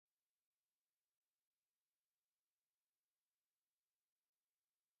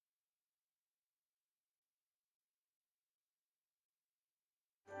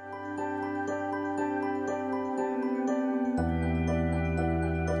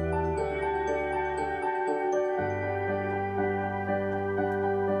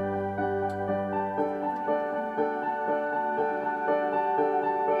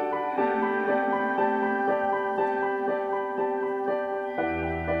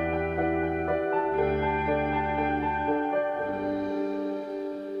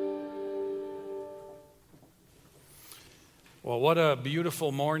What a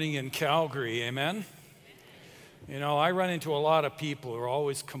beautiful morning in Calgary, amen? You know, I run into a lot of people who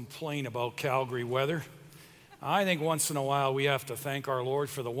always complain about Calgary weather. I think once in a while we have to thank our Lord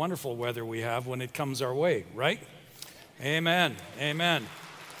for the wonderful weather we have when it comes our way, right? Amen, amen.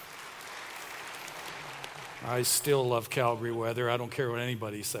 I still love Calgary weather. I don't care what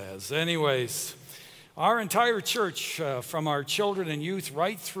anybody says. Anyways, our entire church, from our children and youth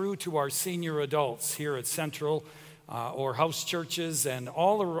right through to our senior adults here at Central, or house churches, and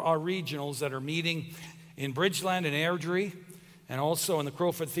all of our regionals that are meeting in Bridgeland and Airdrie, and also in the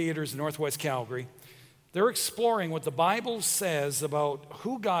Crowfoot Theaters in Northwest Calgary. They're exploring what the Bible says about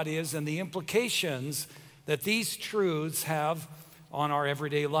who God is and the implications that these truths have on our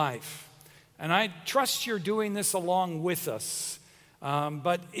everyday life. And I trust you're doing this along with us.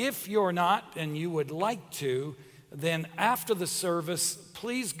 But if you're not and you would like to, then after the service,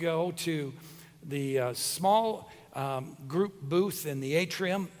 please go to the small group booth in the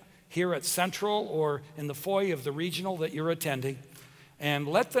atrium here at Central or in the foyer of the regional that you're attending, and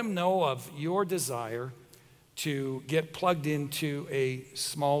let them know of your desire to get plugged into a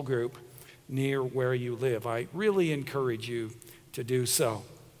small group near where you live. I really encourage you to do so.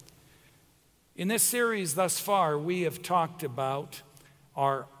 In this series thus far, we have talked about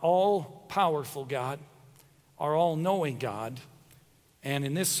our all-powerful God, our all-knowing God, and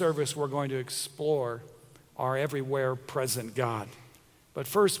in this service we're going to explore our everywhere present God. But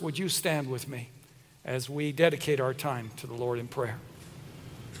first, would you stand with me as we dedicate our time to the Lord in prayer?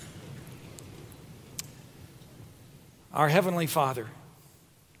 Our Heavenly Father,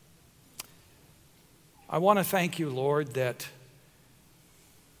 I want to thank you, Lord, that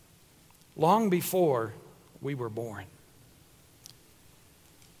long before we were born,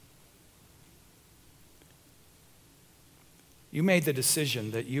 you made the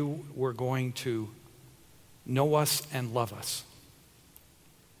decision that you were going to know us and love us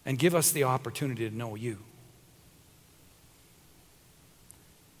and give us the opportunity to know you.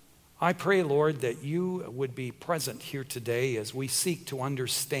 I pray, Lord, that you would be present here today as we seek to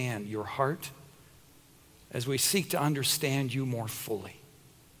understand your heart, as we seek to understand you more fully.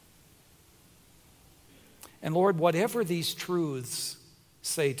 And Lord, whatever these truths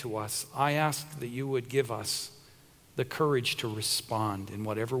say to us, I ask that you would give us the courage to respond in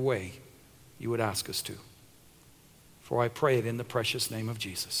whatever way you would ask us to. For I pray it in the precious name of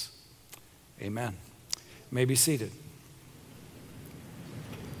Jesus. Amen. You may be seated.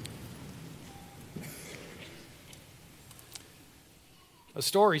 A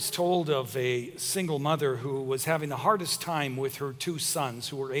story is told of a single mother who was having the hardest time with her two sons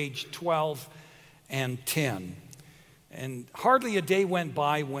who were aged 12 and 10. And hardly a day went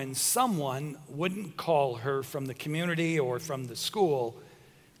by when someone wouldn't call her from the community or from the school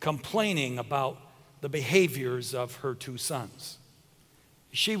complaining about the behaviors of her two sons.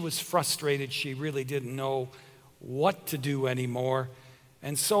 She was frustrated. She really didn't know what to do anymore.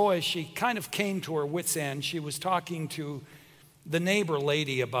 And so as she kind of came to her wit's end, she was talking to the neighbor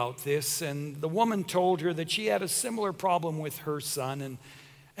lady about this, and the woman told her that she had a similar problem with her son,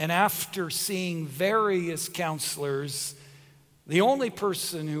 and after seeing various counselors, the only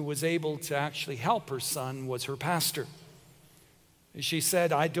person who was able to actually help her son was her pastor. She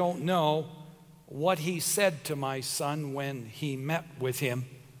said, I don't know what he said to my son when he met with him,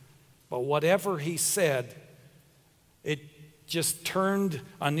 but whatever he said, it just turned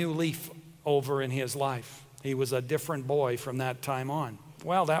a new leaf over in his life. He was a different boy from that time on.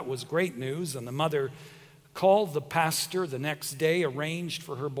 Well, that was great news, and the mother called the pastor the next day, arranged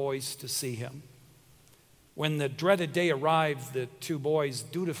for her boys to see him. When the dreaded day arrived, the two boys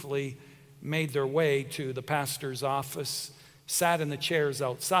dutifully made their way to the pastor's office, sat in the chairs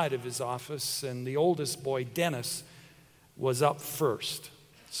outside of his office, and the oldest boy, Dennis, was up first.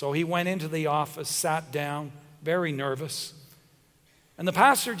 So he went into the office, sat down, very nervous, and the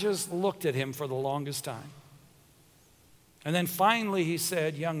pastor just looked at him for the longest time. And then finally he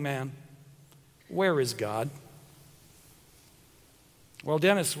said, young man, where is God? Well,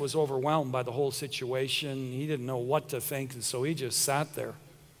 Dennis was overwhelmed by the whole situation. He didn't know what to think, and so he just sat there.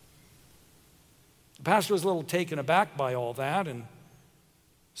 The pastor was a little taken aback by all that, and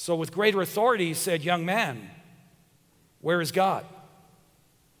so with greater authority he said, young man, where is God?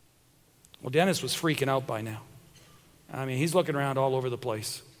 Well, Dennis was freaking out by now. I mean, he's looking around all over the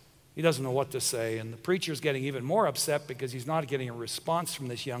place. He doesn't know what to say, and the preacher's getting even more upset because he's not getting a response from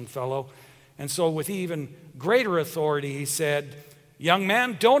this young fellow. And so with even greater authority, he said, young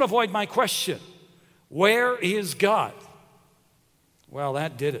man, don't avoid my question. Where is God? Well,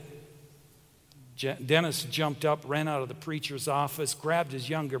 that did it. Dennis jumped up, ran out of the preacher's office, grabbed his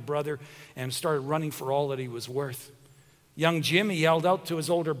younger brother, and started running for all that he was worth. Young Jimmy yelled out to his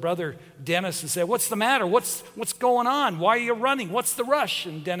older brother, Dennis, and said, "What's the matter? What's going on? Why are you running? What's the rush?"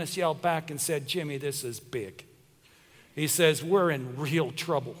 And Dennis yelled back and said, "Jimmy, this is big." He says, "We're in real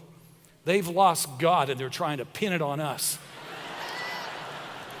trouble. They've lost God and they're trying to pin it on us."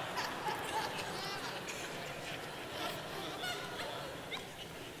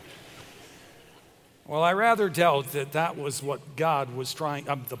 Well, I rather doubt that that was what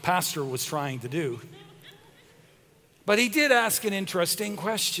the pastor was trying to do. But he did ask an interesting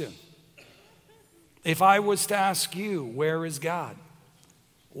question. If I was to ask you, where is God?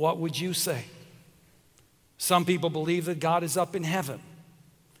 What would you say? Some people believe that God is up in heaven,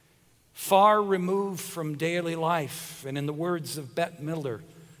 far removed from daily life, and in the words of Bette Midler,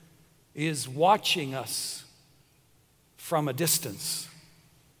 is watching us from a distance.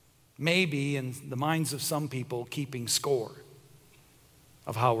 Maybe, in the minds of some people, keeping score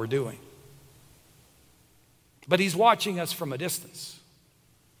of how we're doing. But he's watching us from a distance.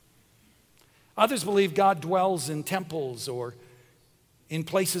 Others believe God dwells in temples or in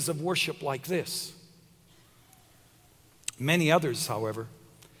places of worship like this. Many others, however,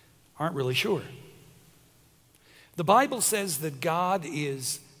 aren't really sure. The Bible says that God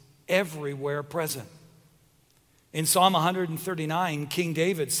is everywhere present. In Psalm 139, King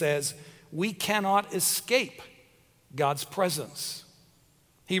David says, "We cannot escape God's presence."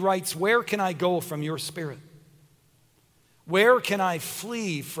 He writes, "Where can I go from your spirit? Where can I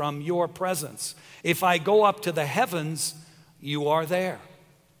flee from your presence? If I go up to the heavens, you are there.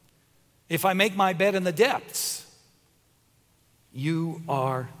 If I make my bed in the depths, you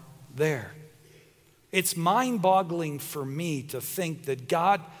are there." It's mind-boggling for me to think that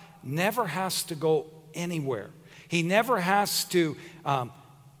God never has to go anywhere. He never has to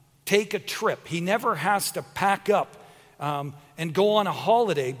take a trip. He never has to pack up and go on a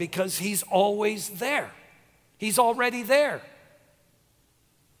holiday because he's always there. He's already there.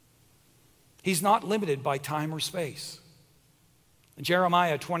 He's not limited by time or space.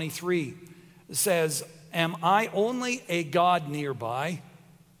 Jeremiah 23 says, "Am I only a God nearby,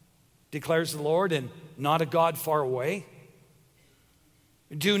 declares the Lord, and not a God far away?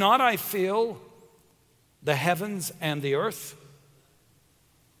 Do not I fill the heavens and the earth?"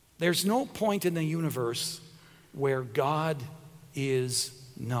 There's no point in the universe where God is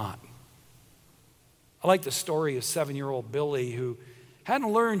not. I like the story of 7-year-old Billy, who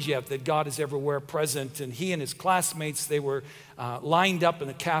hadn't learned yet that God is everywhere present, and he and his classmates, they were lined up in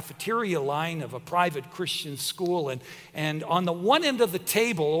the cafeteria line of a private Christian school, and on the one end of the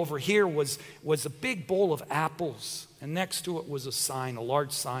table over here was a big bowl of apples, and next to it was a sign, a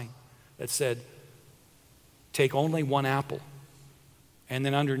large sign that said, "Take only one apple," and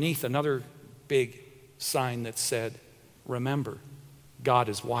then underneath another big sign that said, "Remember, God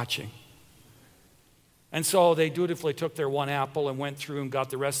is watching." And so they dutifully took their one apple and went through and got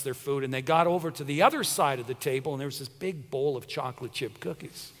the rest of their food, and they got over to the other side of the table, and there was this big bowl of chocolate chip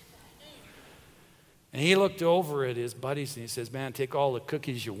cookies. And he looked over at his buddies and he says, "Man, take all the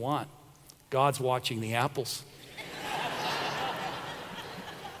cookies you want. God's watching the apples."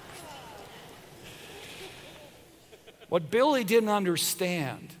 What Billy didn't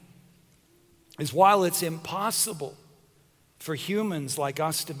understand is while it's impossible for humans like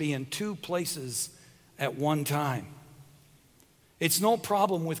us to be in two places at one time, it's no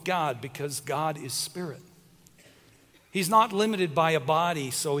problem with God because God is spirit. He's not limited by a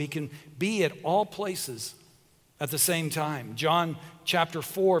body, so he can be at all places at the same time. John chapter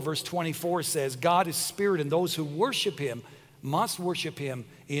 4, verse 24 says, "God is spirit, and those who worship him must worship him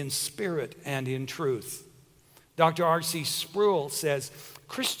in spirit and in truth." Dr. R.C. Sproul says,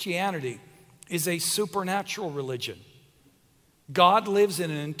 "Christianity is a supernatural religion. God lives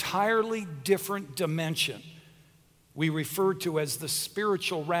in an entirely different dimension we refer to as the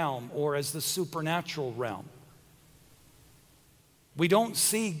spiritual realm or as the supernatural realm. We don't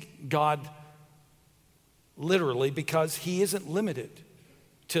see God literally because he isn't limited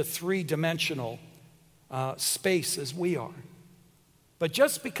to three-dimensional space as we are. But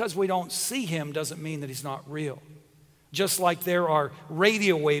just because we don't see him doesn't mean that he's not real. Just like there are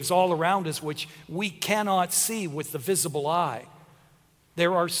radio waves all around us which we cannot see with the visible eye,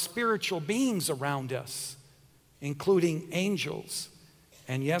 there are spiritual beings around us, including angels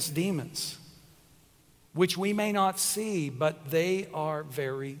and, yes, demons, which we may not see, but they are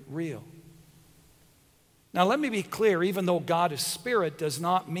very real. Now, let me be clear. Even though God is spirit does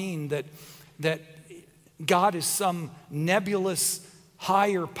not mean that God is some nebulous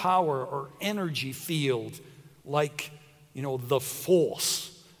higher power or energy field like, the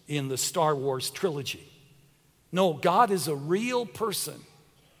Force in the Star Wars trilogy. No, God is a real person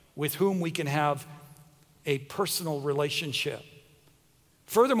with whom we can have a personal relationship.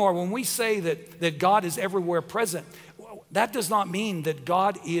 Furthermore, when we say that God is everywhere present, that does not mean that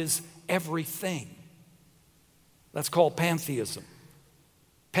God is everything. That's called pantheism.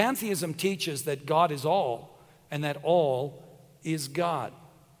 Pantheism teaches that God is all and that all is God.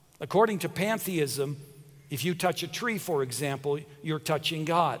 According to pantheism, if you touch a tree, for example, you're touching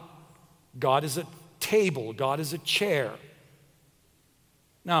God. God is a table. God is a chair.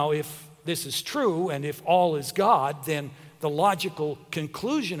 Now, if this is true and if all is God, then the logical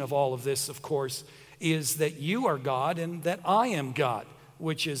conclusion of all of this, of course, is that you are God and that I am God,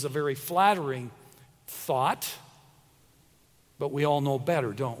 which is a very flattering thought, but we all know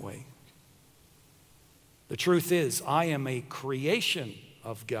better, don't we? The truth is, I am a creation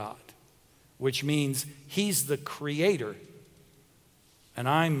of God, which means He's the creator and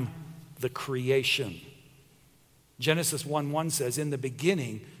I'm the creation. Genesis 1:1 says, in the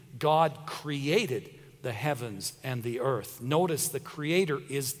beginning, God created the heavens and the earth. Notice the creator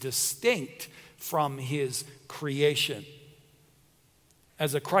is distinct from his creation.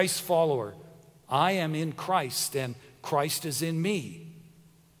 As a Christ follower, I am in Christ and Christ is in me.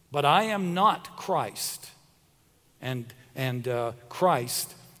 But I am not Christ and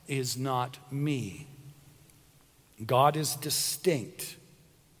Christ is not me. God is distinct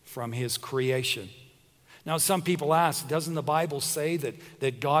from his creation. Now, some people ask, doesn't the Bible say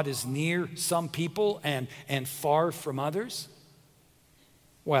that God is near some people and far from others?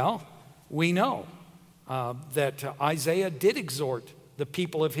 Well, we know that Isaiah did exhort the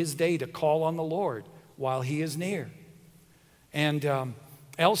people of his day to call on the Lord while he is near. And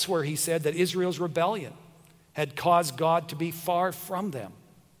elsewhere he said that Israel's rebellion had caused God to be far from them.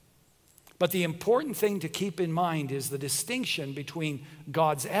 But the important thing to keep in mind is the distinction between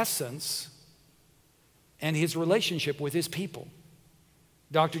God's essence and his relationship with his people.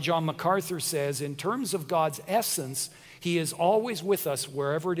 Dr. John MacArthur says, in terms of God's essence, he is always with us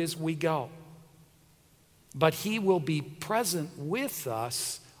wherever it is we go. But he will be present with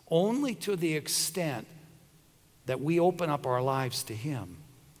us only to the extent that we open up our lives to him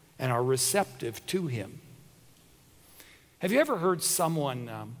and are receptive to him. Have you ever heard someone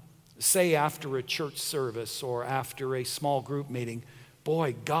say after a church service or after a small group meeting,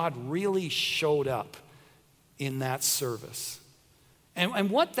 boy, God really showed up in that service? And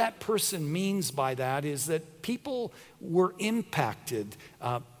what that person means by that is that people were impacted.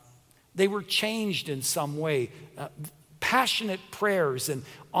 They were changed in some way. Passionate prayers and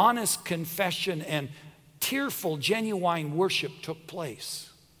honest confession and tearful, genuine worship took place.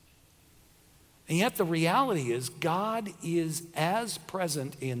 And yet the reality is God is as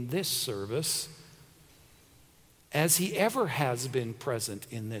present in this service as he ever has been present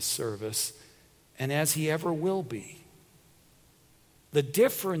in this service and as he ever will be. The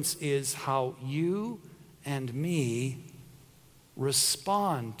difference is how you and me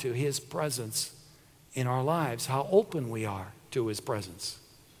respond to his presence in our lives, how open we are to his presence.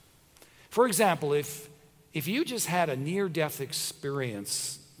 For example, if you just had a near-death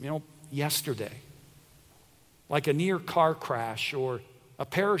experience, yesterday, like a near car crash or a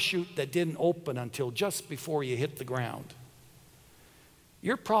parachute that didn't open until just before you hit the ground,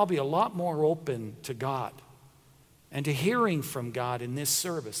 you're probably a lot more open to God and to hearing from God in this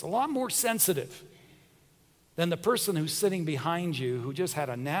service, a lot more sensitive than the person who's sitting behind you who just had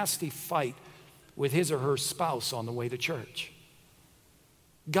a nasty fight with his or her spouse on the way to church.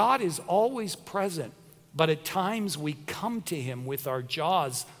 God is always present, but at times we come to him with our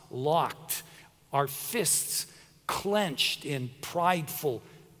jaws locked, our fists clenched in prideful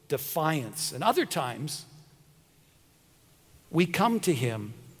defiance. And other times, we come to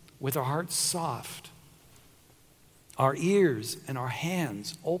him with our hearts soft, our ears and our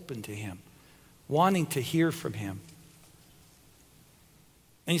hands open to him, wanting to hear from him.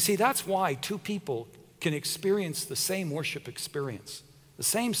 And you see, that's why two people can experience the same worship experience, the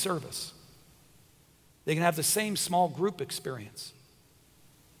same service. They can have the same small group experience.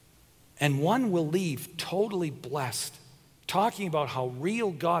 And one will leave totally blessed, talking about how real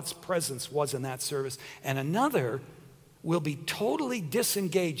God's presence was in that service, and another will be totally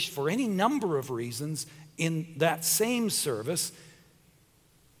disengaged for any number of reasons in that same service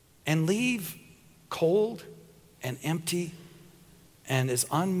and leave cold and empty and as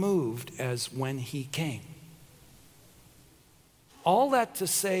unmoved as when he came. All that to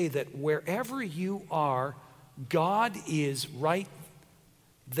say that wherever you are, God is right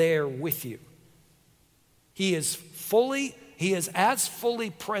there with you. He is as fully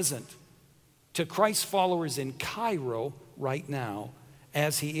present to Christ's followers in Cairo right now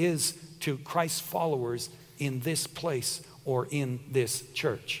as he is to Christ's followers in this place or in this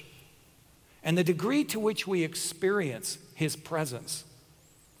church. And the degree to which we experience His presence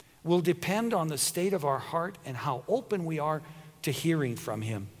will depend on the state of our heart and how open we are to hearing from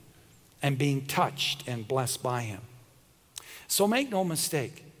Him and being touched and blessed by Him. So make no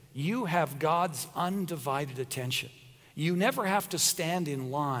mistake, you have God's undivided attention. You never have to stand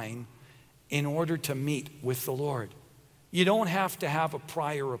in line in order to meet with the Lord. You don't have to have a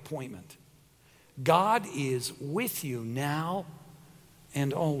prior appointment. God is with you now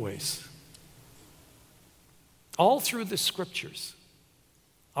and always. All through the Scriptures,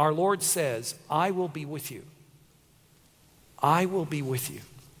 our Lord says, I will be with you. I will be with you.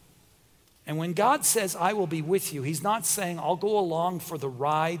 And when God says, I will be with you, He's not saying, I'll go along for the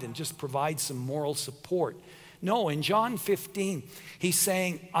ride and just provide some moral support. No, in John 15, He's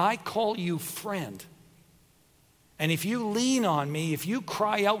saying, I call you friend. And if you lean on me, if you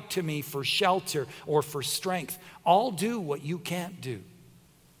cry out to me for shelter or for strength, I'll do what you can't do.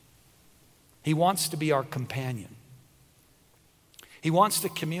 He wants to be our companion. He wants to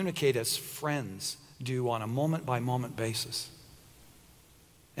communicate as friends do on a moment-by-moment basis.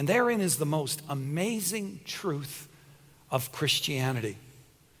 And therein is the most amazing truth of Christianity.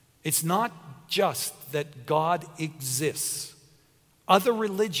 It's not just that God exists. Other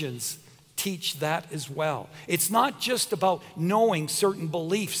religions teach that as well. It's not just about knowing certain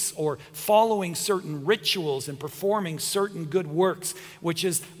beliefs or following certain rituals and performing certain good works, which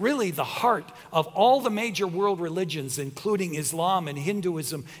is really the heart of all the major world religions, including Islam and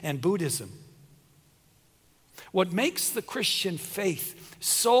Hinduism and Buddhism. What makes the Christian faith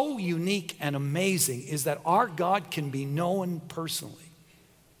so unique and amazing is that our God can be known personally.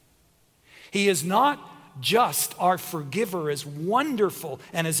 He is not just our forgiver, as wonderful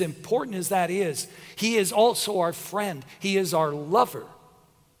and as important as that is. He is also our friend. He is our lover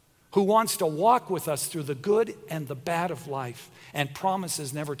who wants to walk with us through the good and the bad of life and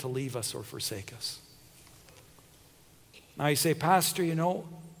promises never to leave us or forsake us. Now you say, Pastor, you know,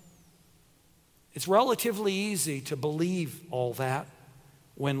 it's relatively easy to believe all that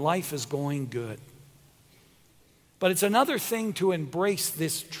when life is going good. But it's another thing to embrace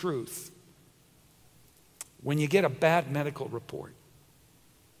this truth when you get a bad medical report,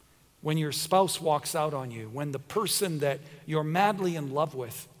 when your spouse walks out on you, when the person that you're madly in love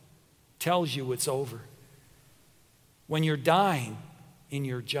with tells you it's over, when you're dying in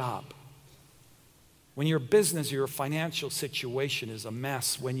your job, when your business or your financial situation is a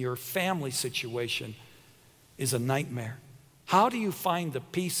mess, when your family situation is a nightmare. How do you find the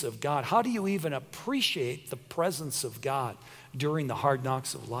peace of God? How do you even appreciate the presence of God during the hard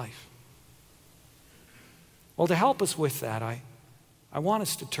knocks of life? Well, to help us with that, I want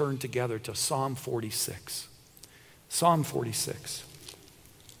us to turn together to Psalm 46. Psalm 46.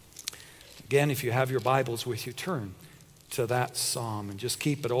 Again, if you have your Bibles with you, turn to that psalm and just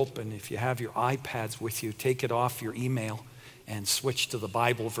keep it open. If you have your iPads with you, take it off your email and switch to the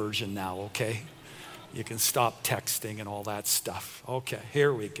Bible version now, okay? You can stop texting and all that stuff. Okay,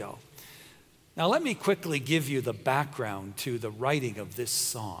 here we go. Now let me quickly give you the background to the writing of this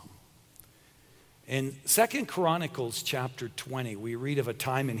psalm. In 2 Chronicles chapter 20, we read of a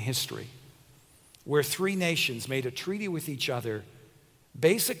time in history where three nations made a treaty with each other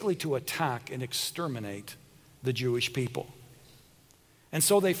basically to attack and exterminate the Jewish people. And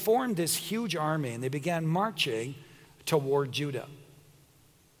so they formed this huge army and they began marching toward Judah.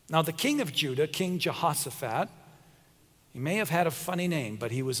 Now the king of Judah, King Jehoshaphat, he may have had a funny name,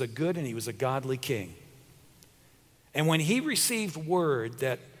 but he was a good and he was a godly king. And when he received word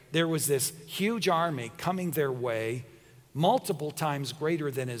that there was this huge army coming their way, multiple times greater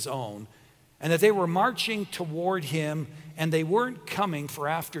than his own, and that they were marching toward him and they weren't coming for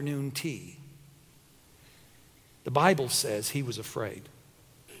afternoon tea, the Bible says he was afraid.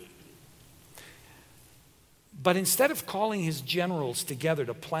 But instead of calling his generals together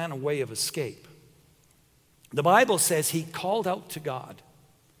to plan a way of escape, the Bible says he called out to God.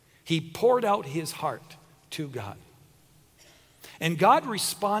 He poured out his heart to God. And God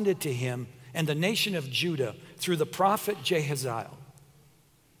responded to him and the nation of Judah through the prophet Jehaziel,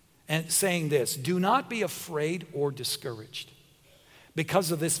 and saying this, do not be afraid or discouraged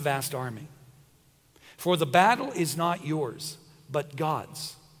because of this vast army. For the battle is not yours, but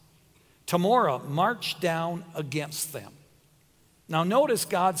God's. Tomorrow, march down against them. Now notice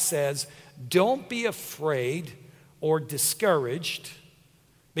God says, don't be afraid or discouraged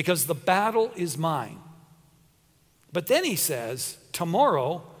because the battle is mine. But then he says,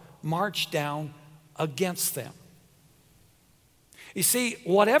 tomorrow, march down against them. You see,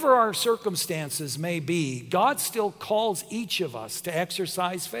 whatever our circumstances may be, God still calls each of us to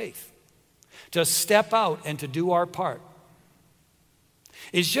exercise faith, to step out and to do our part.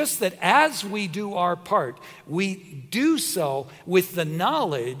 It's just that as we do our part, we do so with the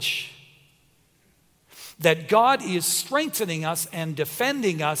knowledge that God is strengthening us and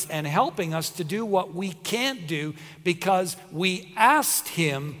defending us and helping us to do what we can't do because we asked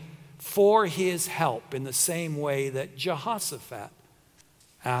him for his help in the same way that Jehoshaphat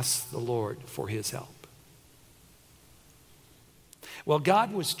asked the Lord for his help. Well,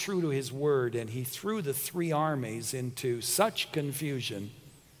 God was true to his word, and he threw the three armies into such confusion,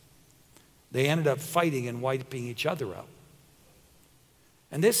 they ended up fighting and wiping each other out.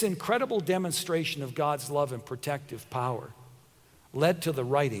 And this incredible demonstration of God's love and protective power led to the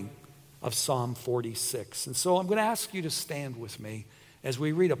writing of Psalm 46. And so I'm going to ask you to stand with me as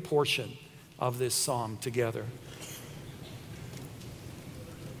we read a portion of this psalm together.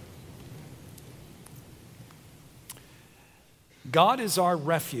 God is our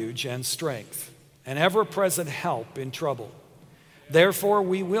refuge and strength, an ever-present help in trouble. Therefore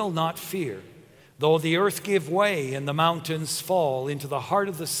we will not fear, though the earth give way and the mountains fall into the heart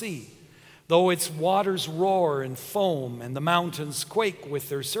of the sea, though its waters roar and foam and the mountains quake with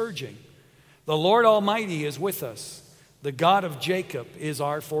their surging. The Lord Almighty is with us. The God of Jacob is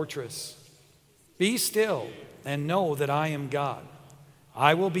our fortress. Be still and know that I am God.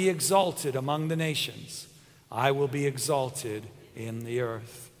 I will be exalted among the nations. I will be exalted in the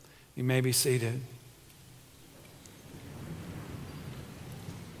earth. You may be seated.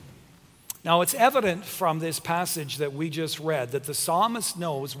 Now, it's evident from this passage that we just read that the psalmist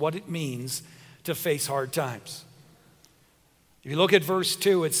knows what it means to face hard times. If you look at verse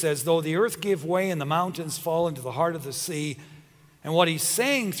 2, it says, though the earth give way and the mountains fall into the heart of the sea. And what he's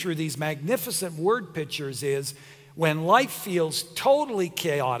saying through these magnificent word pictures is, when life feels totally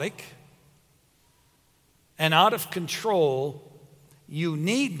chaotic and out of control, you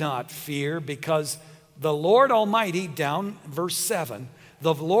need not fear, because the Lord Almighty, down verse 7,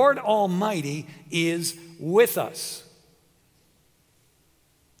 the Lord Almighty is with us.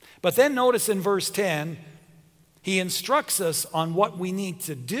 But then notice in verse 10, he instructs us on what we need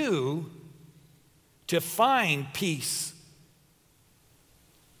to do to find peace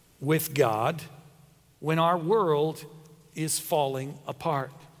with God when our world is falling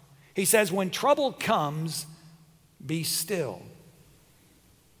apart. He says, when trouble comes, be still.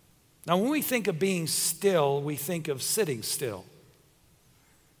 Now, when we think of being still, we think of sitting still.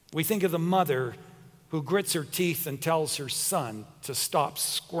 We think of the mother who grits her teeth and tells her son to stop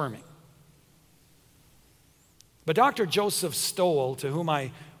squirming. But Dr. Joseph Stowell, to whom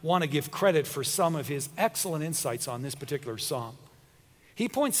I want to give credit for some of his excellent insights on this particular psalm, he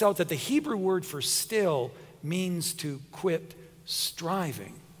points out that the Hebrew word for still means to quit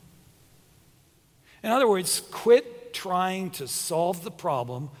striving. In other words, quit trying to solve the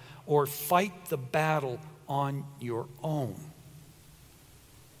problem or fight the battle on your own.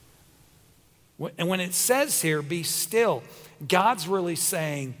 And when it says here, be still, God's really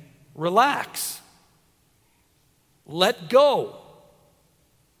saying, relax, let go,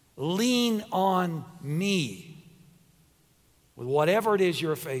 lean on me with whatever it is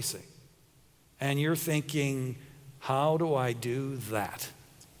you're facing. And you're thinking, how do I do that?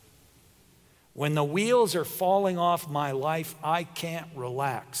 When the wheels are falling off my life, I can't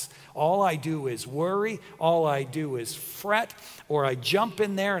relax. All I do is worry, all I do is fret, or I jump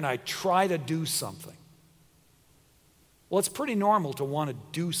in there and I try to do something. Well, it's pretty normal to want to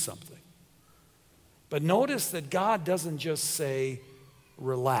do something. But notice that God doesn't just say,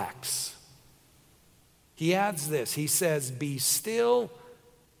 relax. He adds this. He says, be still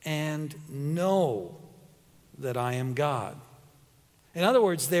and know that I am God. In other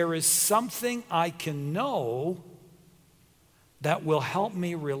words, there is something I can know that will help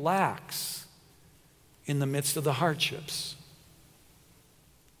me relax in the midst of the hardships.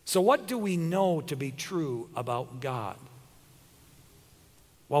 So what do we know to be true about God?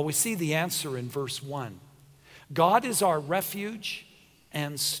 Well, we see the answer in verse 1. God is our refuge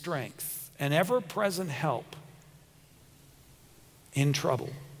and strength, an ever-present help in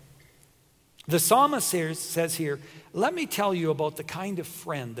trouble. The psalmist here says here, let me tell you about the kind of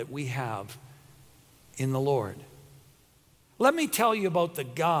friend that we have in the Lord. Let me tell you about the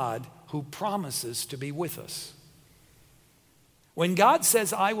God who promises to be with us. When God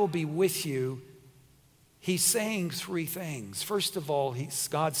says, I will be with you, he's saying three things. First of all,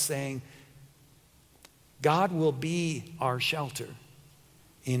 God's saying, God will be our shelter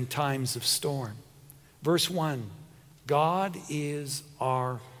in times of storm. Verse 1, God is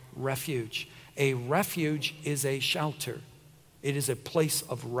our refuge. A refuge is a shelter. It is a place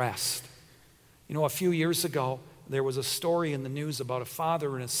of rest. You know, a few years ago, there was a story in the news about a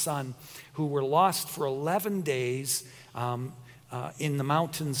father and a son who were lost for 11 days in the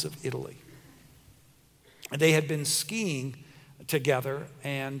mountains of Italy. They had been skiing together,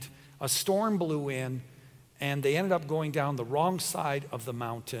 and a storm blew in, and they ended up going down the wrong side of the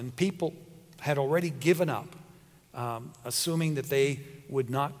mountain. People had already given up, assuming that they would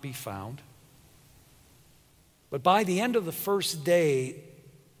not be found. But by the end of the first day,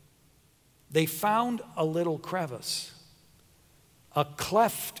 they found a little crevice, a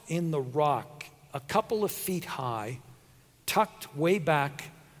cleft in the rock, a couple of feet high, tucked way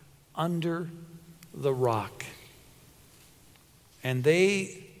back under the rock. And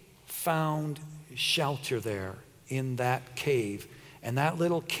they found shelter there in that cave. And that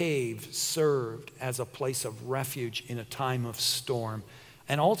little cave served as a place of refuge in a time of storm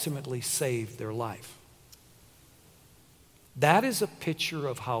and ultimately saved their life. That is a picture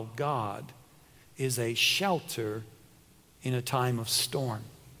of how God is a shelter in a time of storm.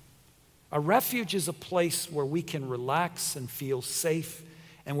 A refuge is a place where we can relax and feel safe,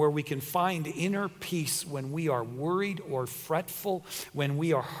 and where we can find inner peace when we are worried or fretful, when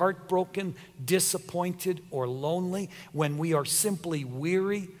we are heartbroken, disappointed, or lonely, when we are simply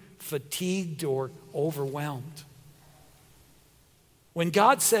weary, fatigued, or overwhelmed. When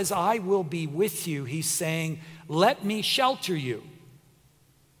God says, "I will be with you," He's saying, "Let me shelter you.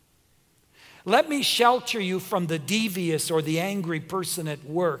 Let me shelter you from the devious or the angry person at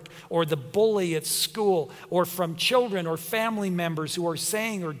work, or the bully at school, or from children or family members who are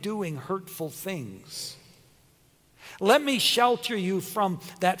saying or doing hurtful things. Let me shelter you from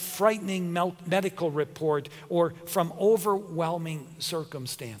that frightening medical report or from overwhelming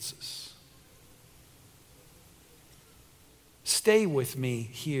circumstances. Stay with me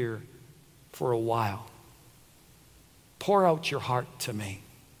here for a while. Pour out your heart to me."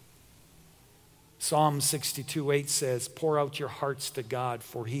 Psalm 62:8 says, "Pour out your hearts to God,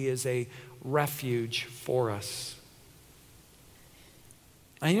 for He is a refuge for us."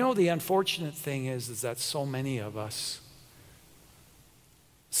 And you know, the unfortunate thing is that so many of us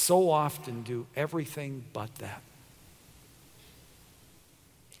so often do everything but that.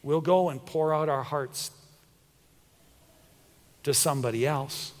 We'll go and pour out our hearts to somebody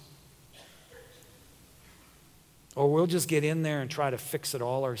else, or we'll just get in there and try to fix it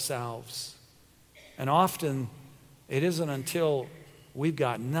all ourselves. And often, it isn't until we've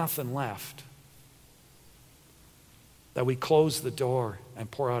got nothing left that we close the door and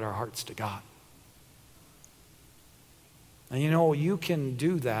pour out our hearts to God. And you know, you can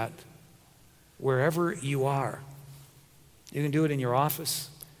do that wherever you are. You can do it in your office.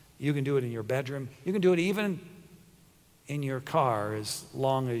 You can do it in your bedroom. You can do it even in your car, as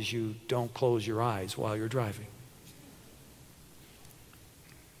long as you don't close your eyes while you're driving.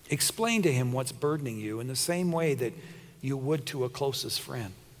 Explain to Him what's burdening you in the same way that you would to a closest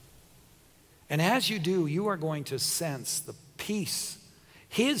friend. And as you do, you are going to sense the peace,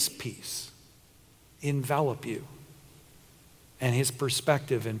 His peace, envelop you, and His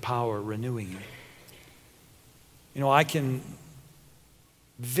perspective and power renewing you. You know, I can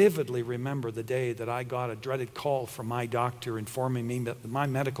vividly remember the day that I got a dreaded call from my doctor informing me that my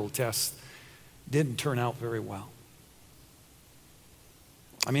medical tests didn't turn out very well.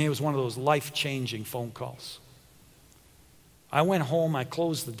 I mean, it was one of those life-changing phone calls. I went home, I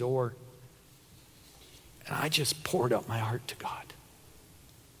closed the door, and I just poured out my heart to God.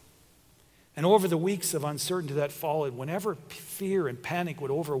 And over the weeks of uncertainty that followed, whenever fear and panic would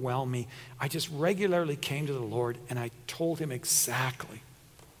overwhelm me, I just regularly came to the Lord and I told Him exactly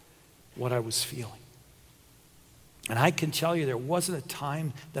what I was feeling. And I can tell you, there wasn't a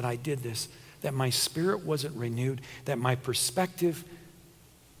time that I did this that my spirit wasn't renewed, that my perspective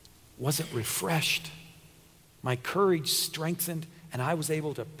wasn't refreshed, my courage strengthened, and I was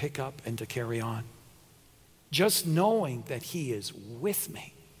able to pick up and to carry on. Just knowing that He is with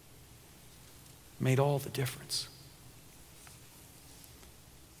me made all the difference.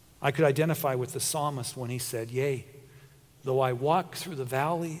 I could identify with the psalmist when he said, "Yea, though I walk through the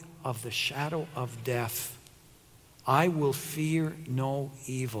valley of the shadow of death, I will fear no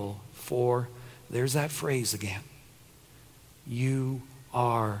evil, for," there's that phrase again, "you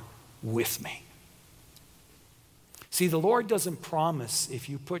are with me." See, the Lord doesn't promise, if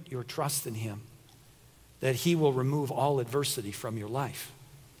you put your trust in Him, that He will remove all adversity from your life.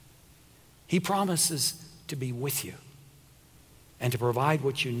 He promises to be with you and to provide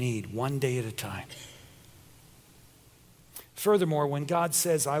what you need one day at a time. Furthermore, when God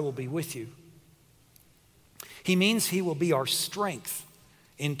says, "I will be with you," He means He will be our strength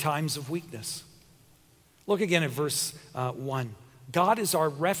in times of weakness. Look again at verse 1. God is our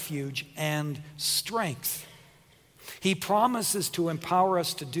refuge and strength. He promises to empower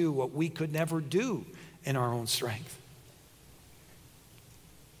us to do what we could never do in our own strength.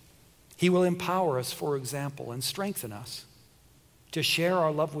 He will empower us, for example, and strengthen us to share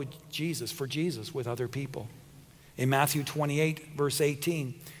our love with Jesus, for Jesus, with other people. In Matthew 28, verse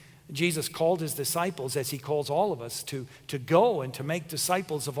 18, Jesus called his disciples, as he calls all of us, to go and to make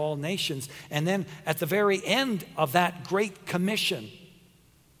disciples of all nations. And then at the very end of that great commission,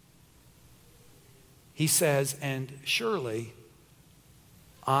 he says, and surely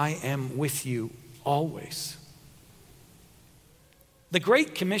I am with you always. The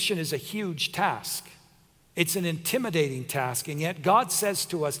Great Commission is a huge task. It's an intimidating task, and yet God says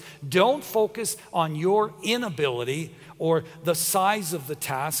to us, don't focus on your inability or the size of the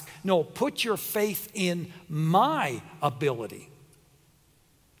task. No, put your faith in my ability.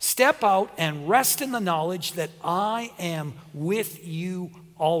 Step out and rest in the knowledge that I am with you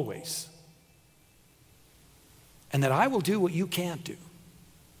always, and that I will do what you can't do.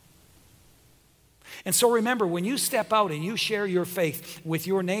 And so remember, when you step out and you share your faith with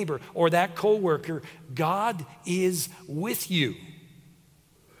your neighbor or that coworker, God is with you.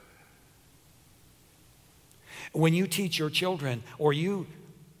 When you teach your children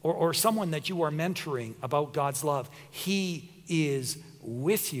or someone that you are mentoring about God's love, He is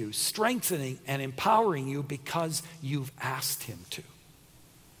with you, strengthening and empowering you because you've asked Him to.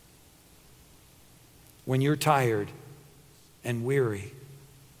 When you're tired and weary,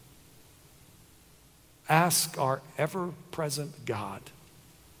 ask our ever-present God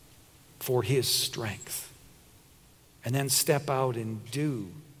for His strength. And then step out and do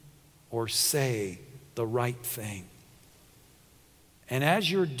or say the right thing. And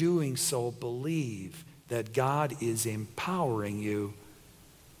as you're doing so, believe that God is empowering you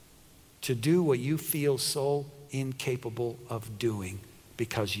to do what you feel so incapable of doing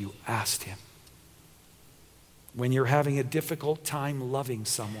because you asked Him. When you're having a difficult time loving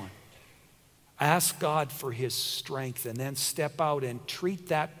someone, ask God for His strength and then step out and treat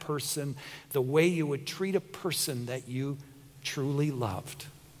that person the way you would treat a person that you truly loved.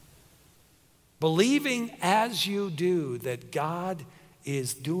 Believing as you do that God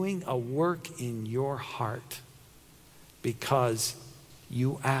is doing a work in your heart because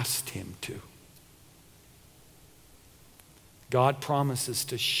you asked Him to. God promises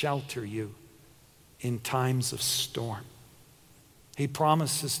to shelter you in times of storm. He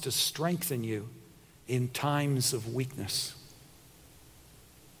promises to strengthen you in times of weakness.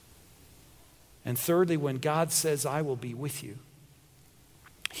 And thirdly, when God says, I will be with you,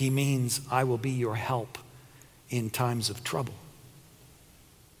 He means I will be your help in times of trouble.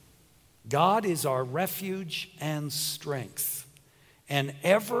 God is our refuge and strength, an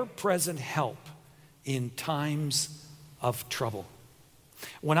ever-present help in times of trouble.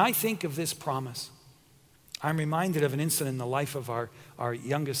 When I think of this promise, I'm reminded of an incident in the life of our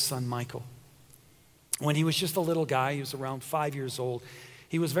youngest son, Michael. When he was just a little guy, he was around 5 years old,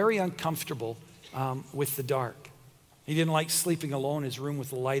 he was very uncomfortable with the dark. He didn't like sleeping alone in his room with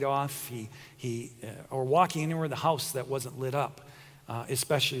the light off, or walking anywhere in the house that wasn't lit up,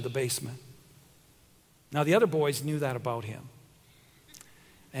 especially the basement. Now, the other boys knew that about him.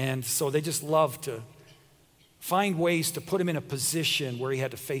 And so they just loved to find ways to put him in a position where he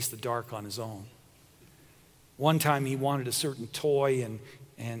had to face the dark on his own. One time he wanted a certain toy,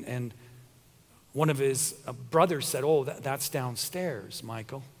 and one of his brothers said, oh, that's downstairs,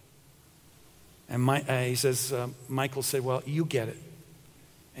 Michael. And he says, Michael said, well, you get it.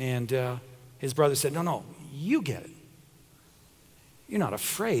 And his brother said, no, you get it. You're not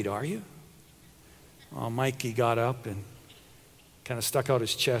afraid, are you? Well, Mikey got up and kind of stuck out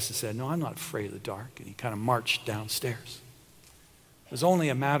his chest and said, no, I'm not afraid of the dark. And he kind of marched downstairs. It was only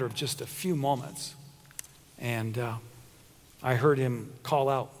a matter of just a few moments. And I heard him call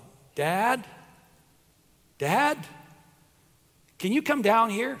out, Dad, can you come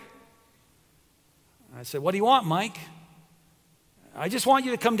down here? I said, what do you want, Mike? I just want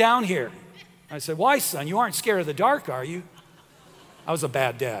you to come down here. I said, why, son? You aren't scared of the dark, are you? I was a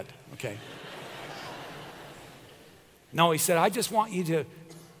bad dad, okay. No, he said, I just want you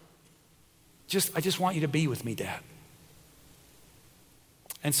to be with me, Dad.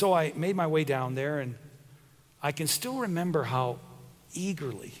 And so I made my way down there, and I can still remember how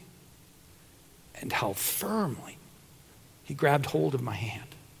eagerly and how firmly he grabbed hold of my hand.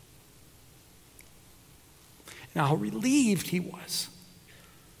 And how relieved he was,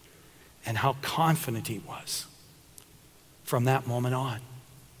 and how confident he was from that moment on.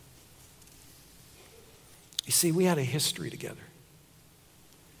 You see, we had a history together.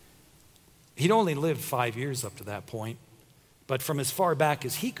 He'd only lived 5 years up to that point, but from as far back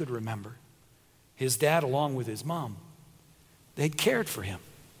as he could remember, his dad, along with his mom, they'd cared for him.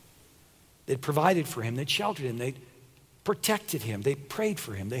 They'd provided for him. They'd sheltered him. They'd protected him. They prayed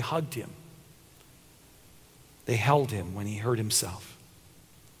for him. They hugged him. They held him when he hurt himself.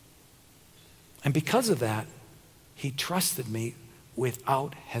 And because of that, he trusted me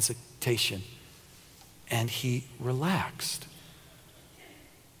without hesitation. And he relaxed.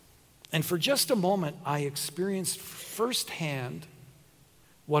 And for just a moment, I experienced firsthand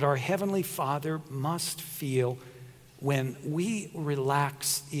what our Heavenly Father must feel when we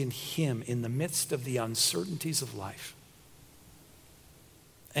relax in him in the midst of the uncertainties of life.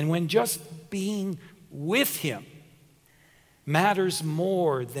 And when just being with him matters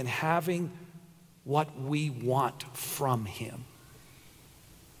more than having what we want from him.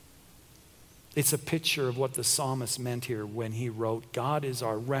 It's a picture of what the psalmist meant here when he wrote, God is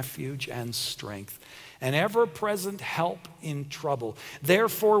our refuge and strength, an ever-present help in trouble.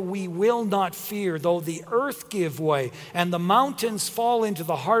 Therefore we will not fear, though the earth give way and the mountains fall into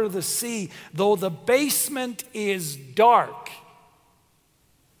the heart of the sea, though the basement is dark.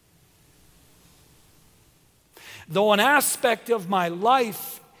 Though an aspect of my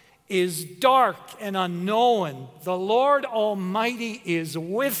life is dark and unknown, the Lord Almighty is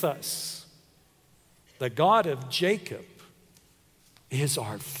with us. The God of Jacob is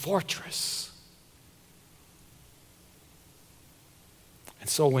our fortress. And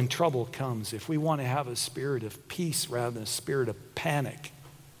so when trouble comes, if we want to have a spirit of peace rather than a spirit of panic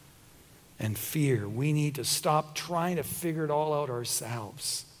and fear, we need to stop trying to figure it all out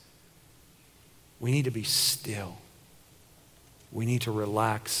ourselves. We need to be still. We need to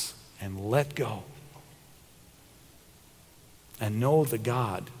relax and let go and know the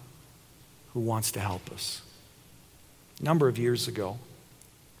God who wants to help us. A number of years ago,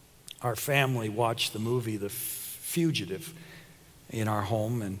 our family watched the movie The Fugitive in our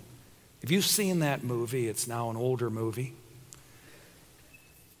home. And if you've seen that movie, it's now an older movie.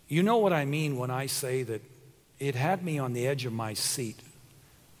 You know what I mean when I say that it had me on the edge of my seat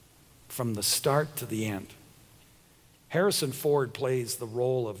from the start to the end. Harrison Ford plays the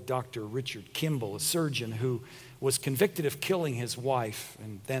role of Dr. Richard Kimball, a surgeon who was convicted of killing his wife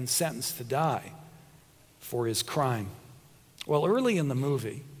and then sentenced to die for his crime. Well, early in the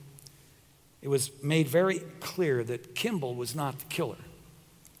movie, it was made very clear that Kimball was not the killer.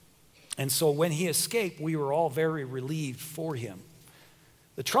 And so when he escaped, we were all very relieved for him.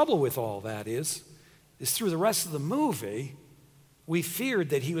 The trouble with all that is through the rest of the movie, we feared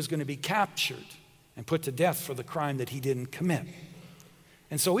that he was going to be captured and put to death for the crime that he didn't commit.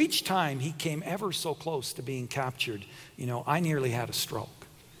 And so each time he came ever so close to being captured, I nearly had a stroke.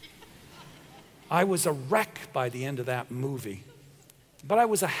 I was a wreck by the end of that movie, but I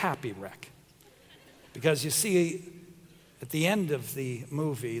was a happy wreck. Because you see, at the end of the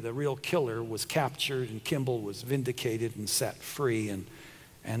movie, the real killer was captured and Kimball was vindicated and set free,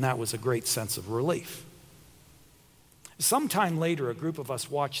 and that was a great sense of relief. Sometime later, a group of us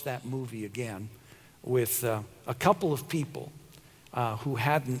watched that movie again with a couple of people who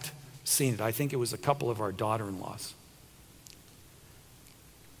hadn't seen it. I think it was a couple of our daughter-in-laws.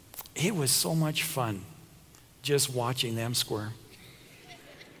 It was so much fun just watching them squirm.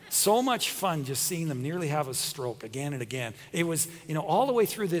 So much fun just seeing them nearly have a stroke again and again. It was, all the way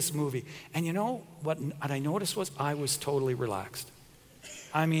through this movie. And what I noticed was I was totally relaxed.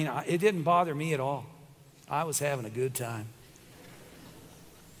 I mean, it didn't bother me at all. I was having a good time.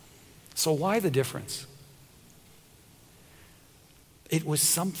 So why the difference? It was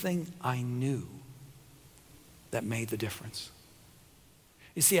something I knew that made the difference.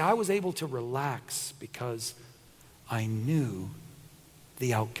 You see, I was able to relax because I knew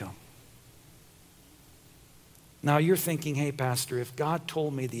the outcome. Now you're thinking, hey, Pastor, if God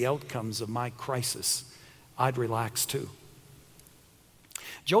told me the outcomes of my crisis, I'd relax too.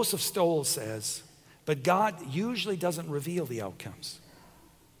 Joseph Stoll says, but God usually doesn't reveal the outcomes.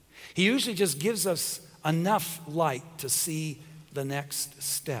 He usually just gives us enough light to see the next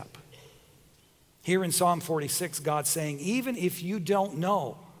step. Here in Psalm 46, God's saying, even if you don't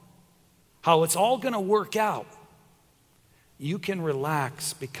know how it's all going to work out, you can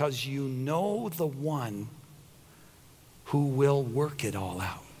relax because you know the one who will work it all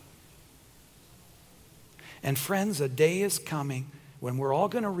out. And friends, a day is coming when we're all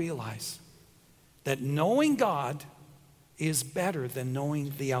going to realize that knowing God is better than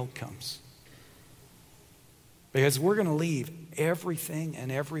knowing the outcomes. Because we're going to leave everything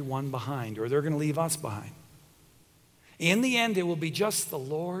and everyone behind, or they're going to leave us behind. In the end, it will be just the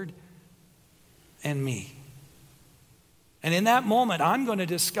Lord and me. And in that moment, I'm going to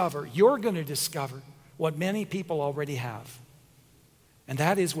discover, you're going to discover what many people already have. And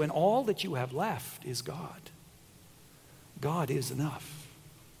that is when all that you have left is God. God is enough.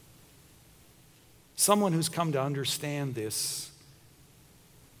 Someone who's come to understand this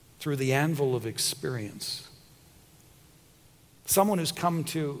through the anvil of experience. Someone who's come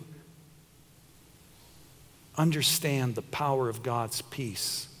to understand the power of God's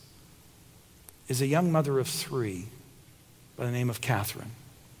peace is a young mother of 3 by the name of Catherine.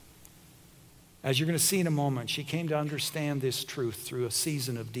 As you're going to see in a moment, she came to understand this truth through a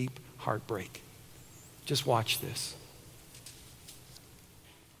season of deep heartbreak. Just watch this.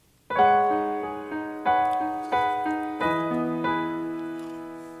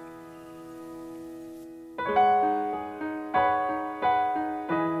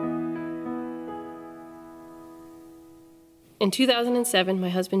 In 2007, my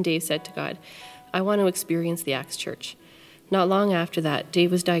husband Dave said to God, I want to experience the Acts Church. Not long after that,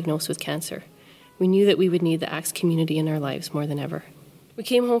 Dave was diagnosed with cancer. We knew that we would need the Acts community in our lives more than ever. We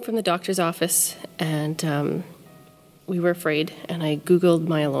came home from the doctor's office and we were afraid, and I Googled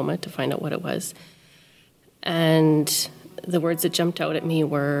myeloma to find out what it was. And the words that jumped out at me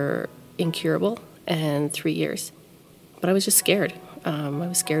were incurable and 3 years. But I was just scared. I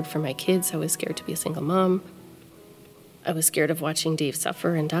was scared for my kids. I was scared to be a single mom. I was scared of watching Dave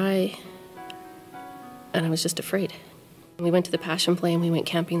suffer and die. And I was just afraid. We went to the Passion Play and we went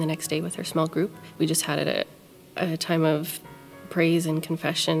camping the next day with our small group. We just had a time of praise and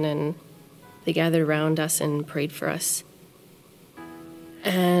confession, and they gathered around us and prayed for us.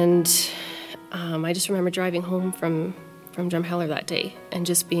 And I just remember driving home from Drumheller that day and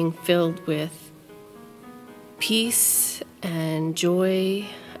just being filled with peace and joy,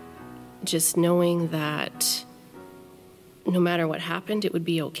 just knowing that no matter what happened, it would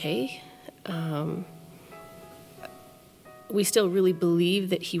be okay. We still really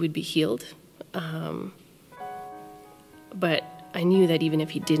believed that he would be healed. But I knew that even if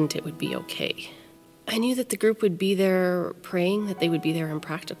he didn't, it would be okay. I knew that the group would be there praying, that they would be there in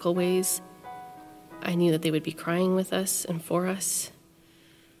practical ways. I knew that they would be crying with us and for us.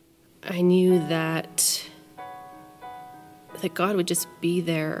 I knew that God would just be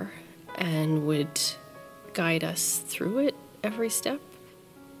there and would guide us through it every step.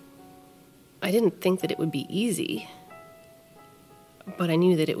 I didn't think that it would be easy, but I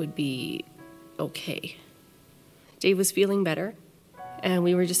knew that it would be okay. Dave was feeling better, and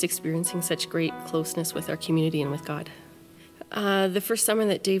we were just experiencing such great closeness with our community and with God. The first summer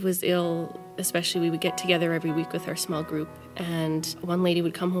that Dave was ill, especially, we would get together every week with our small group, and one lady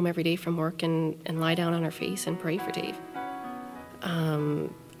would come home every day from work and lie down on her face and pray for Dave.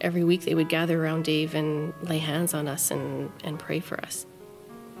 Every week they would gather around Dave and lay hands on us and pray for us.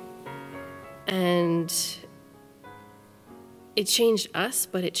 And it changed us,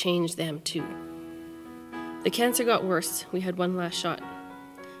 but it changed them too. The cancer got worse. We had one last shot.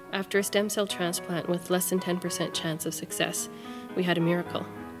 After a stem cell transplant with less than 10% chance of success, we had a miracle.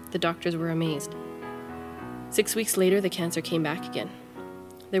 The doctors were amazed. 6 weeks later, the cancer came back again.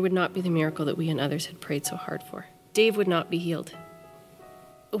 There would not be the miracle that we and others had prayed so hard for. Dave would not be healed.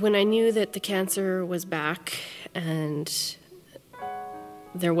 When I knew that the cancer was back and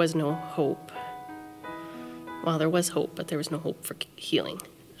there was no hope, well, there was hope, but there was no hope for healing.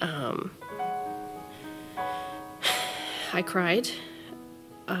 I cried.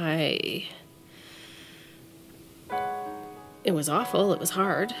 It was awful, it was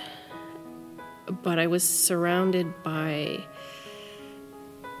hard, but I was surrounded by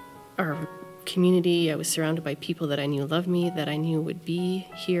our community. I was surrounded by people that I knew loved me, that I knew would be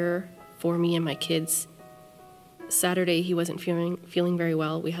here for me and my kids. Saturday, he wasn't feeling very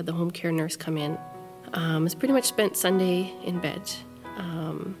well. We had the home care nurse come in. Was pretty much spent Sunday in bed,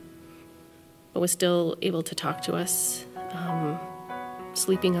 but was still able to talk to us,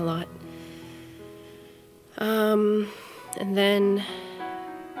 sleeping a lot. And then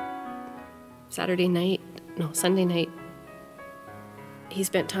Sunday night, he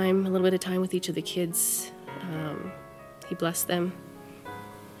spent a little bit of time with each of the kids. He blessed them.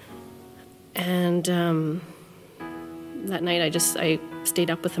 And that night I stayed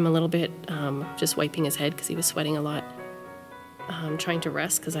up with him a little bit, just wiping his head because he was sweating a lot, trying to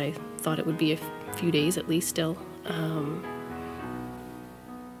rest because I thought it would be a few days at least still.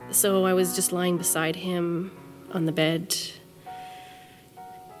 So I was just lying beside him on the bed,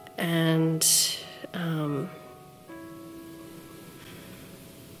 and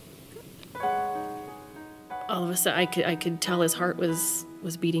all of a sudden I could tell his heart was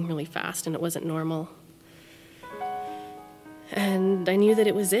beating really fast, and it wasn't normal. And I knew that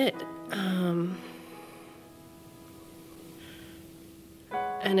it was it.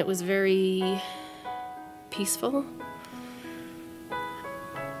 And it was very peaceful.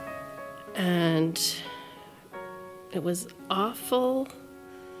 And it was awful.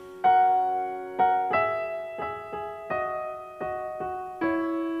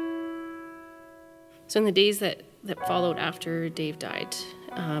 So in the days that followed after Dave died,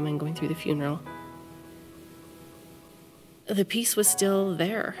 and going through the funeral, the peace was still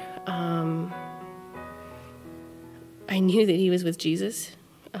there. I knew that he was with Jesus.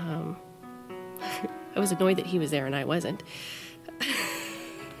 I was annoyed that he was there and I wasn't.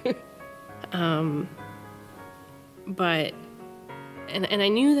 But I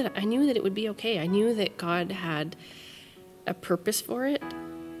knew that it would be okay. I knew that God had a purpose for it.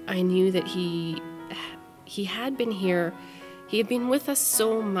 I knew that he had been here. He had been with us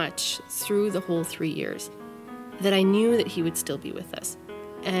so much through the whole 3 years that I knew that he would still be with us.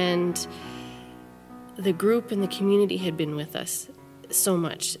 And the group and the community had been with us so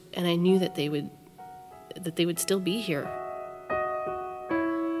much, and I knew that they would still be here.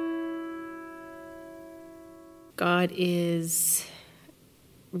 God is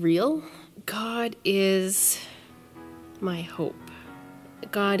real. God is my hope.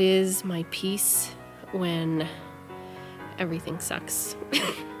 God is my peace when everything sucks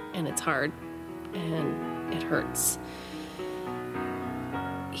and it's hard and it hurts.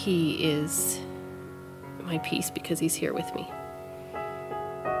 He is my peace because he's here with me.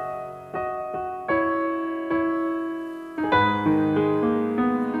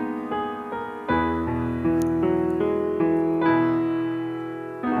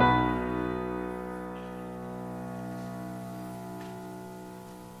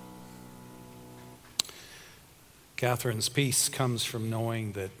 Catherine's peace comes from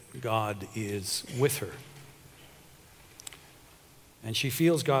knowing that God is with her. And she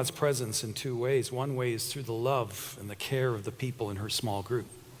feels God's presence in two ways. One way is through the love and the care of the people in her small group.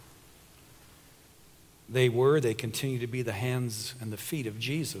 They continue to be the hands and the feet of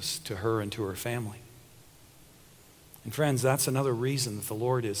Jesus to her and to her family. And friends, that's another reason that the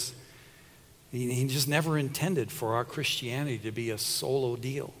Lord He just never intended for our Christianity to be a solo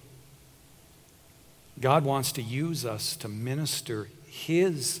deal. God wants to use us to minister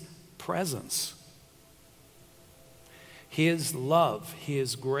His presence, His love,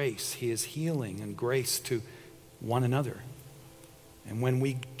 His grace, His healing and grace to one another. And when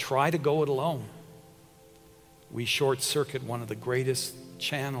we try to go it alone, we short-circuit one of the greatest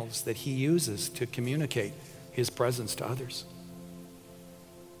channels that He uses to communicate His presence to others.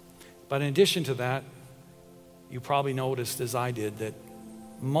 But in addition to that, you probably noticed, as I did, that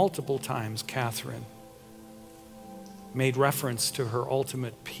multiple times Catherine made reference to her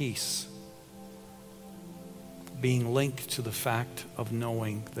ultimate peace being linked to the fact of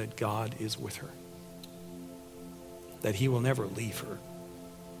knowing that God is with her, that He will never leave her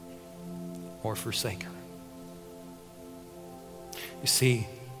or forsake her. You see,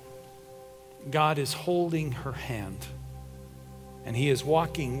 God is holding her hand, and He is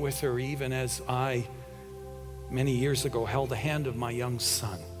walking with her, even as I, many years ago, held the hand of my young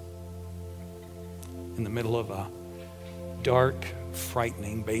son in the middle of a dark,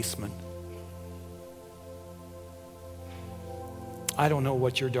 frightening basement. I don't know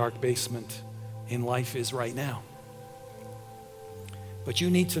what your dark basement in life is right now, but you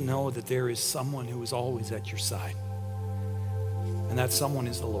need to know that there is someone who is always at your side, and that someone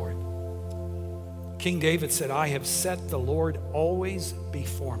is the Lord. King David said, "I have set the Lord always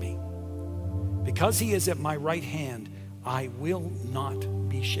before me. Because He is at my right hand, I will not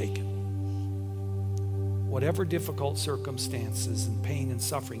be shaken." Whatever difficult circumstances and pain and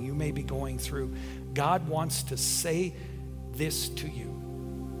suffering you may be going through, God wants to say this to you.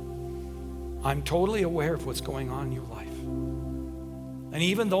 I'm totally aware of what's going on in your life. And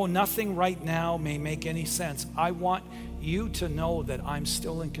even though nothing right now may make any sense, I want you to know that I'm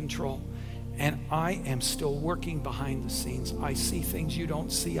still in control. And I am still working behind the scenes. I see things you don't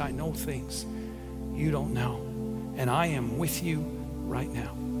see. I know things you don't know. And I am with you right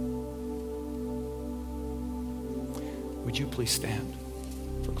now. Would you please stand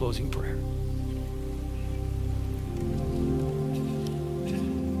for closing prayer?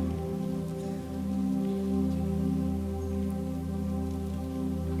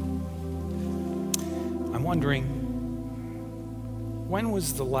 I'm wondering, when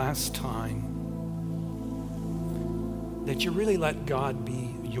was the last time that you really let God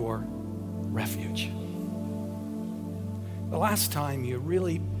be your refuge? The last time you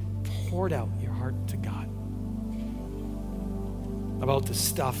really poured out your heart to God about the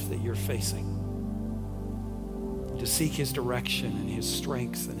stuff that you're facing, to seek His direction and His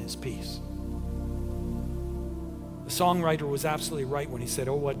strength and His peace. The songwriter was absolutely right when he said,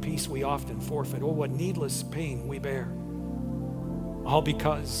 "Oh, what peace we often forfeit. Oh, what needless pain we bear. All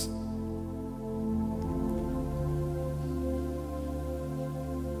because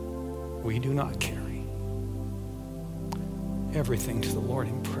we do not carry everything to the Lord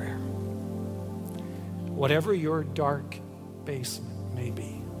in prayer." whatever your dark basement may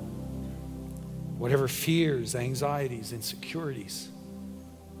be, whatever fears, anxieties, insecurities,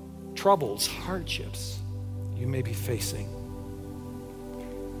 troubles, hardships you may be facing,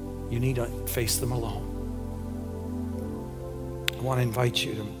 you need to face them alone. I want to invite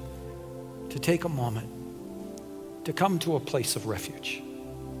you to take a moment to come to a place of refuge.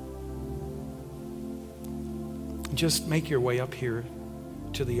 Just make your way up here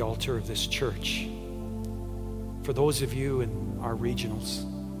to the altar of this church. For those of you in our regionals,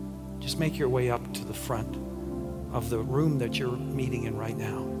 just make your way up to the front of the room that you're meeting in right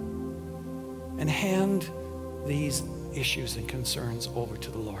now and hand these issues and concerns over to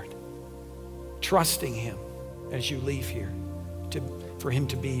the Lord, trusting Him as you leave here for Him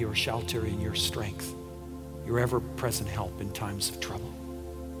to be your shelter and your strength, your ever-present help in times of trouble.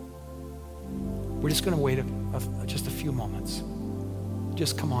 We're just going to wait just a few moments.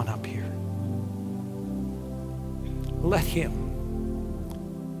 Just come on up here. Let Him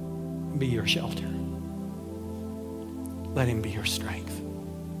be your shelter. Let Him be your strength.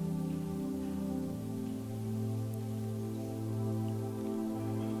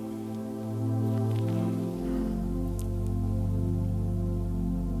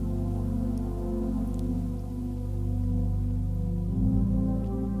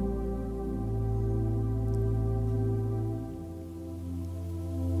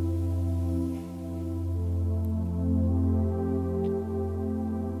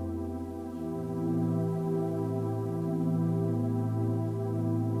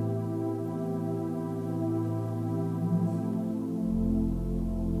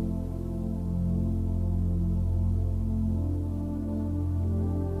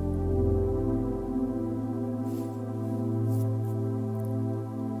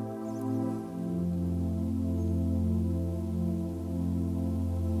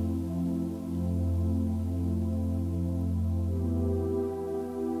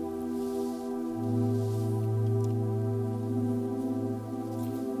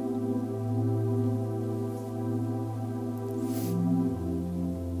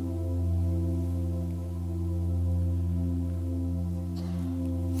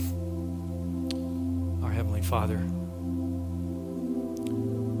 Father,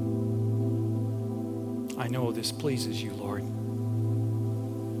 I know this pleases you, Lord,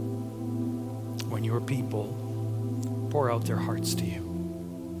 when your people pour out their hearts to you,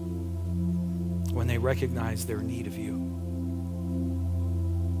 when they recognize their need of you,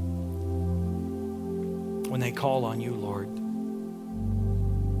 when they call on you, Lord,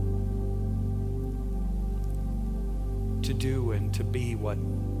 to do and to be what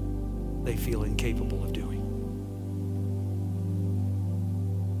they feel incapable of doing.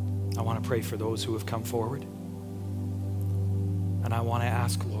 I want to pray for those who have come forward. And I want to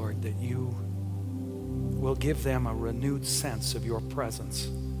ask, Lord, that you will give them a renewed sense of your presence,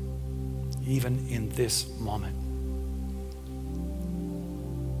 even in this moment.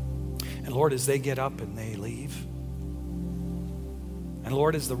 And Lord, as they get up and they leave, and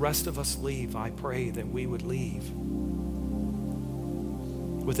Lord, as the rest of us leave, I pray that we would leave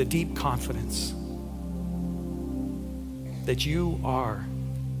with a deep confidence that you are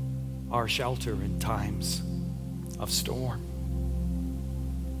our shelter in times of storm,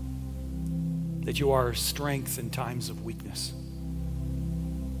 that you are our strength in times of weakness,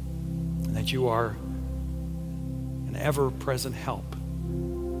 and that you are an ever-present help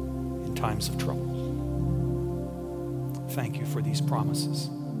in times of trouble. Thank you for these promises.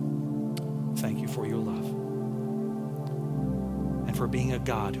 Thank you for your love and for being a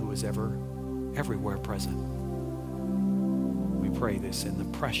God who is everywhere present. We pray this in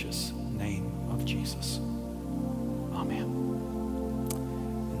the precious name of Jesus. Amen.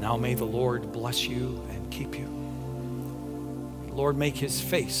 And now may the Lord bless you and keep you. The Lord make his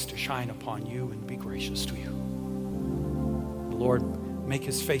face to shine upon you and be gracious to you. The Lord make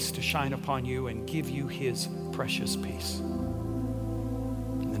his face to shine upon you and give you his precious peace.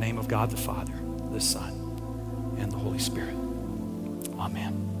 In the name of God the Father, the Son, and the Holy Spirit.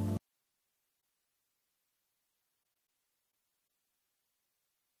 Amen.